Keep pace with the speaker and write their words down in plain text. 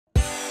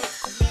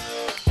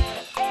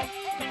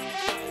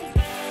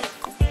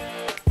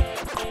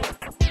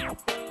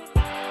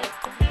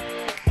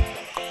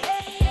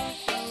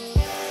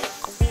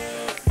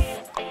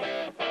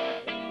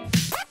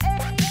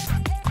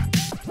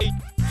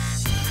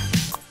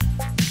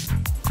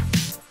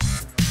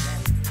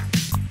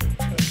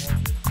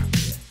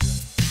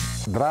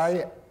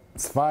3,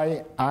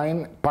 2,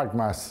 1,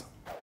 Packmas.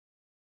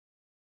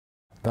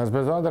 Das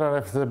Besondere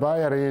an FC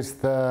Bayern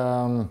ist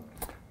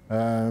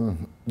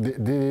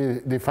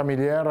die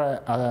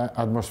familiäre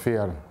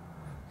Atmosphäre.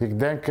 Ich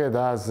denke,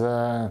 dass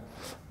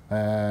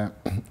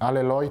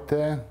alle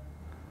Leute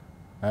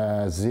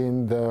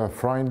sind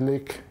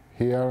freundlich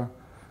hier.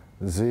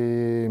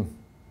 Sie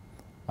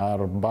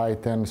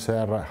arbeiten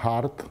sehr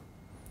hart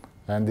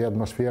und die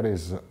Atmosphäre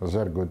ist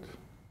sehr gut.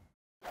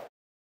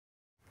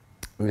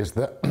 Ist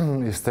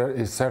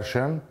sehr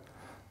schön.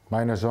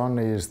 Mein Sohn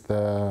ist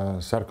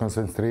sehr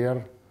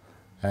konzentriert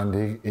und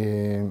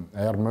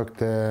er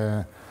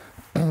möchte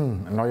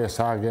neue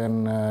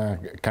Sachen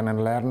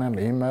kennenlernen,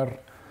 immer.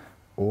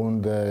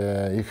 Und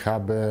ich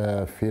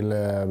habe viel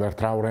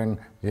Vertrauen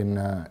in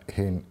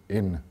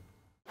ihn.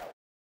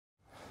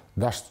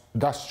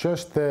 Das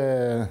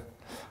schönste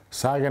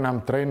Sagen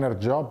am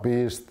Trainerjob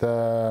ist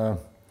die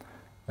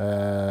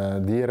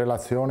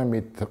Relation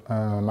mit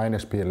meinen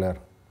Spielern.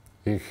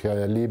 Ich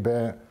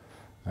liebe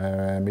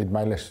mit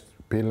meinen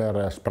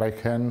Spielern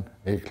sprechen,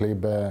 ich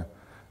liebe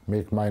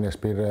mit meinen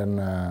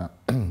Spielern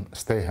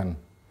stehen,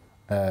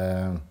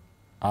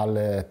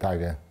 alle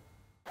Tage.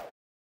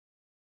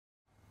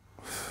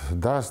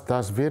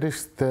 Das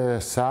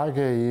wichtigste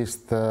Sage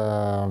ist, die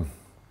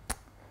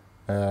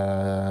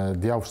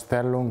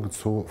Aufstellung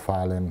zu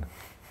fallen,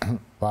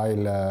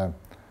 weil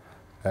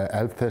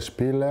 11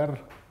 Spieler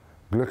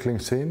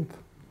glücklich sind,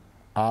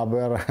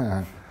 aber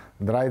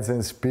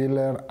 13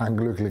 Spieler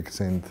unglücklich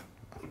sind.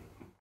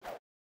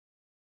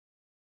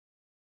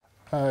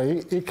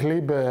 Ich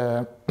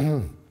liebe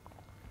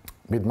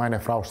mit meiner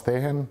Frau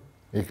stehen,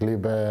 ich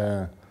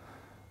liebe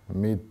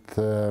mit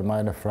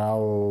meiner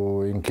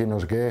Frau in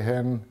Kinos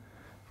gehen,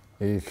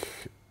 ich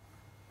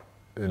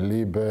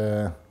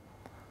liebe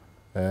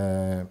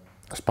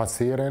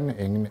spazieren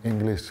in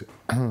Englisch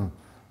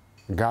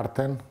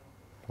Garten,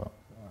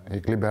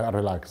 ich liebe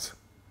relax.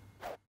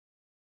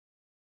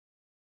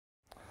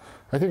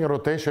 I think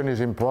rotation is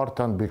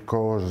important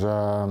because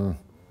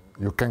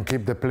you can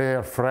keep the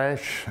player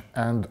fresh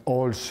and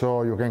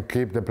also you can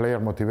keep the player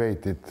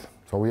motivated.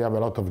 So we have a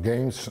lot of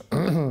games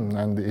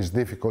and it's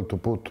difficult to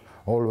put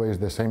always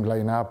the same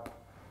lineup.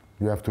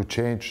 You have to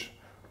change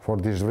for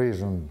this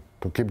reason,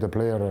 to keep the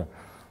player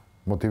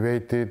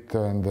motivated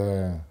and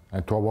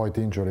to avoid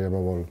injury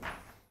above all.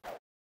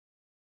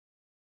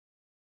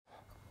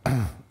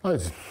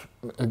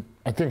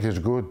 I think it's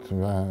good.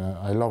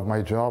 I love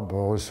my job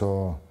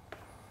also.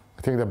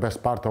 I think the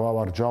best part of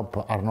our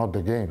job are not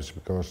the games,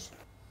 because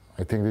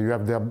I think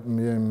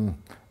that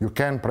you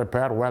can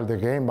prepare well the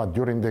game, but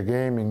during the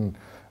game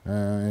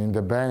on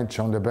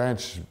the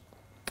bench,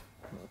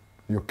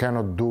 you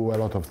cannot do a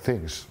lot of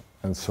things.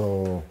 And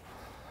so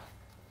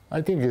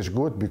I think it's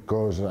good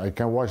because I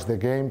can watch the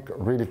game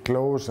really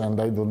close and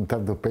I don't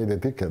have to pay the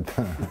ticket.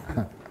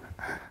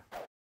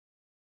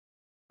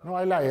 No,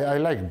 I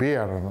like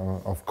beer,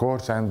 of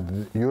course,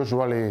 and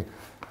usually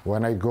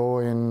when I go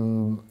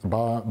in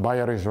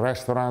Bayerisch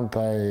restaurant,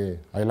 I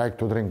like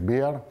to drink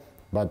beer,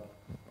 but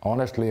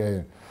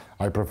honestly,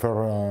 I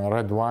prefer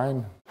red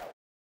wine.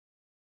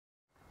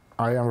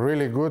 I am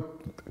really good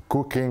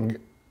cooking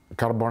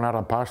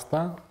carbonara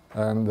pasta,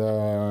 and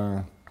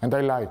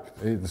I like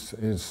it.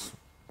 It's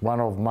one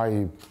of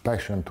my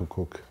passion to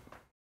cook.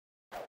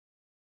 I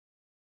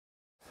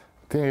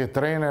think a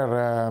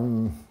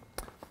trainer,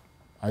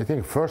 I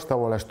think first of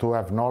all has to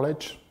have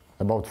knowledge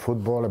about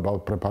football,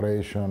 about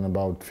preparation,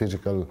 about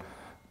physical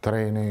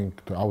training,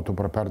 how to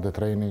prepare the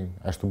training.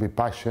 Has to be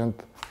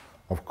patient,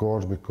 of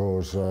course,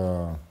 because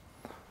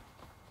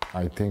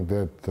I think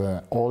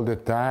that all the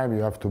time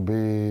you have to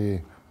be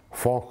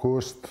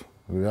focused.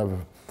 You have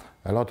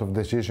a lot of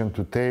decisions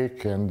to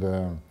take, and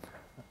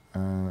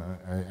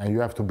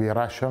you have to be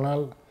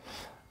rational,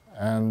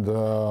 and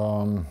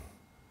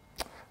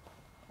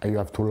you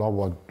have to love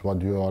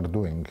what you are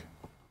doing.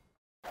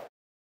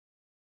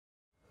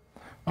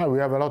 We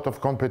have a lot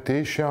of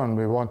competition.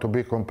 We want to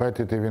be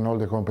competitive in all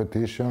the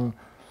competition.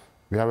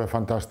 We have a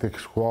fantastic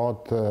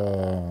squad.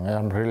 I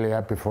am really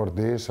happy for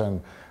this,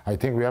 and I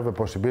think we have a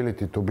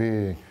possibility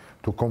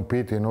to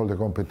compete in all the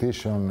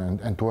competition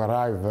and to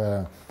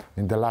arrive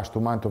in the last 2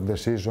 months of the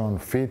season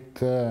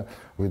fit,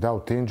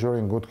 without injury,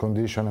 in good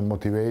condition and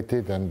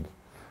motivated, and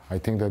I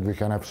think that we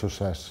can have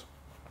success.